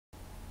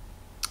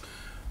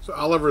So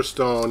Oliver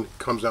Stone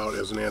comes out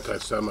as an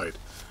anti-Semite.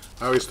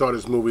 I always thought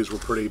his movies were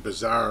pretty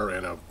bizarre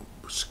and a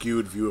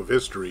skewed view of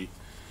history.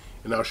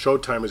 And now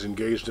Showtime has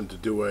engaged him to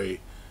do a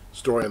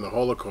story on the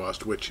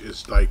Holocaust, which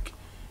is like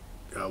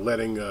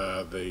letting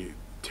the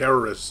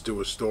terrorists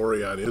do a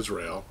story on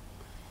Israel.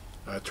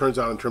 It turns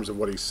out, in terms of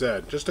what he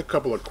said, just a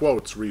couple of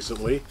quotes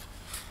recently,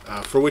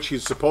 for which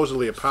he's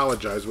supposedly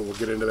apologized, but we'll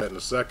get into that in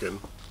a second.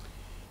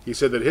 He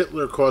said that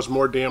Hitler caused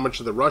more damage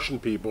to the Russian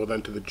people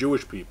than to the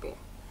Jewish people,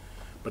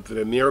 but that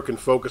the American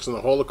focus on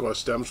the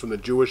Holocaust stems from the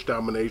Jewish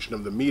domination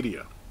of the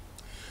media.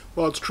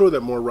 Well, it's true that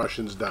more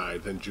Russians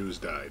died than Jews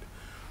died.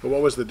 But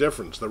what was the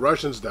difference? The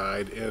Russians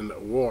died in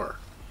war,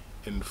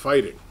 in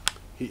fighting.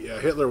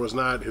 Hitler was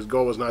not, his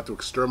goal was not to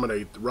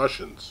exterminate the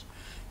Russians.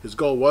 His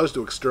goal was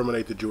to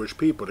exterminate the Jewish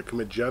people, to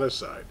commit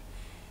genocide.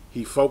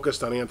 He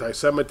focused on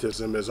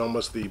anti-Semitism as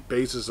almost the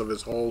basis of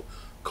his whole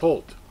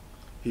cult.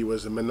 He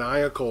was a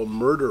maniacal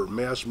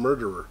mass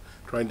murderer,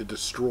 trying to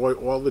destroy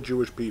all the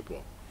Jewish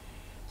people.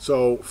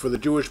 So for the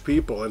Jewish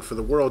people and for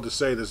the world to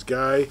say this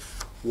guy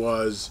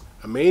was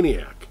a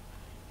maniac,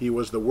 he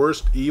was the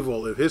worst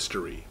evil of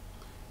history,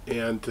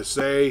 and to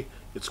say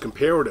it's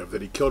comparative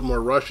that he killed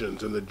more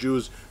Russians and the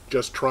Jews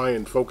just try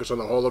and focus on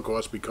the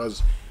Holocaust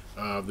because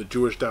of the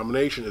Jewish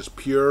domination is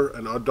pure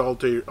and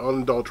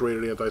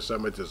unadulterated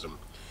anti-Semitism.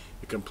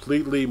 It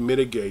completely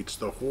mitigates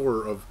the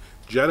horror of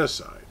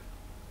genocide.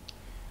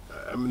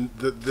 I mean,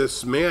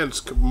 this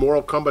man's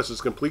moral compass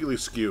is completely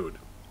skewed.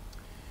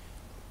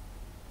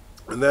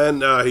 And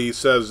then he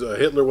says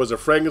Hitler was a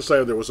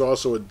Frankenstein. There was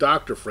also a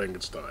Dr.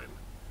 Frankenstein.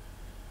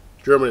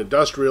 German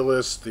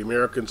industrialists, the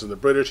Americans and the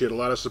British, he had a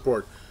lot of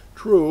support.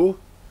 True,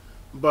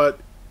 but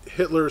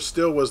Hitler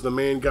still was the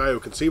main guy who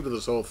conceived of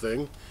this whole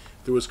thing.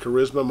 Through his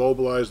charisma,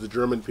 mobilized the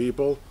German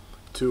people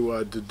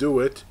to do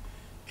it.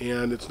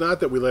 And it's not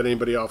that we let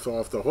anybody off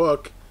the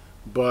hook,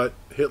 but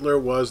Hitler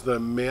was the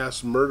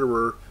mass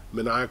murderer,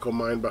 maniacal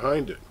mind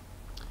behind it.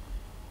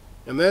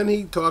 And then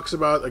he talks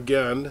about,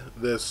 again,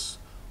 this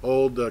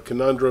old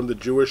conundrum, the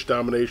Jewish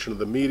domination of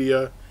the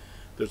media.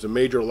 There's a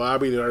major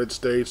lobby in the United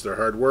States. They're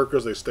hard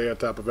workers. They stay on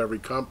top of every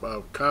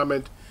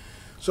comment.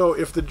 So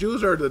if the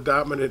Jews are the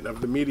dominant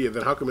of the media,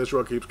 then how come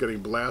Israel keeps getting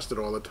blasted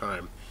all the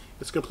time?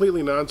 It's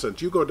completely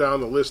nonsense. You go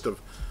down the list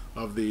of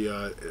the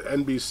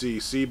NBC,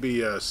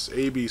 CBS,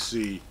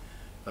 ABC,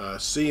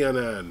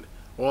 CNN,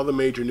 all the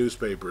major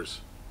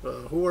newspapers.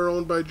 Who are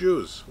owned by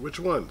Jews? Which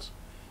ones?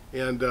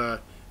 And the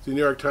New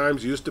York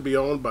Times used to be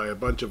owned by a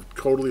bunch of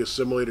totally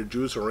assimilated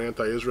Jews who are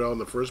anti-Israel in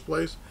the first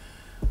place.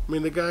 I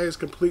mean, the guy is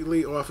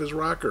completely off his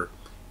rocker.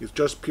 He's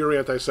just pure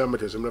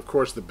anti-Semitism. And of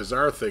course, the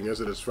bizarre thing is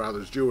that his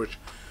father's Jewish,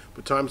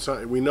 but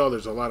we know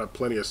there's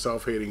plenty of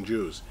self-hating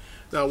Jews.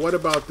 Now, what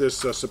about this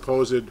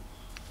supposed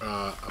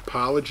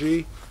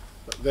apology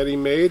that he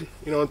made?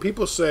 You know, when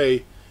people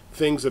say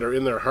things that are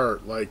in their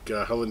heart, like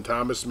Helen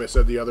Thomas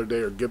said the other day,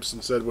 or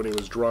Gibson said when he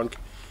was drunk.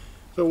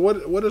 So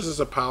what is this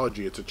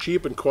apology? It's a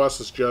cheap and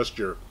costless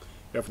gesture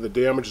after the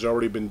damage has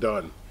already been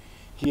done.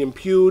 He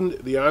impugned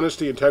the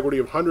honesty and integrity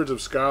of hundreds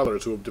of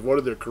scholars who have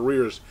devoted their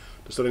careers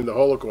to studying the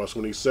Holocaust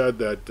when he said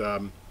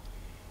that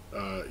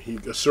he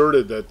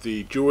asserted that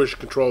the Jewish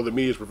control of the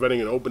media is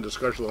preventing an open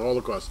discussion of the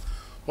Holocaust.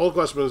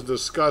 Holocaust has been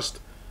discussed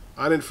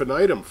ad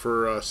infinitum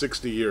for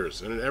 60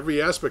 years, and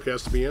every aspect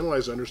has to be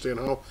analyzed to understand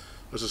how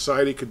a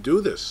society could do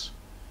this.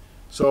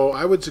 So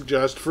I would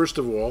suggest, first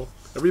of all,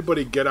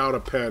 everybody get out a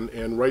pen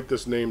and write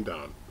this name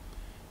down.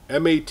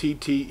 Matthew,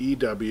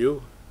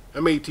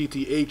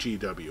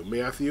 Matthew,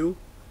 Matthew,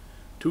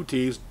 2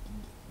 T's,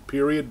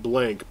 period,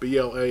 blank,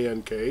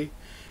 blank,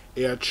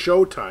 at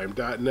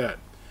showtime.net.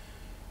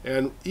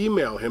 And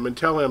email him and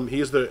tell him,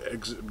 he's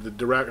the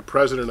direct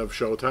president of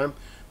Showtime,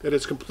 that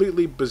it's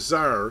completely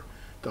bizarre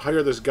to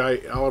hire this guy,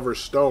 Oliver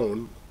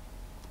Stone,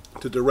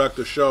 to direct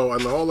a show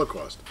on the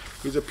Holocaust.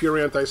 He's a pure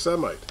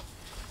anti-Semite.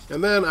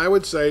 And then I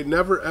would say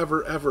never,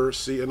 ever, ever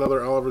see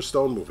another Oliver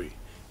Stone movie.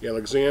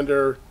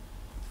 Alexander,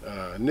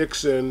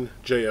 Nixon,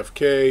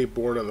 JFK,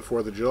 Born on the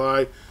 4th of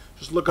July.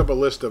 Just look up a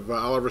list of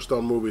Oliver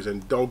Stone movies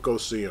and don't go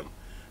see him.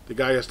 The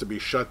guy has to be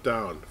shut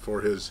down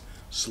for his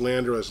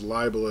slanderous,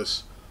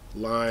 libelous,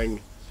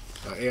 lying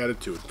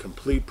attitude,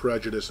 complete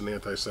prejudice and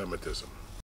anti-Semitism.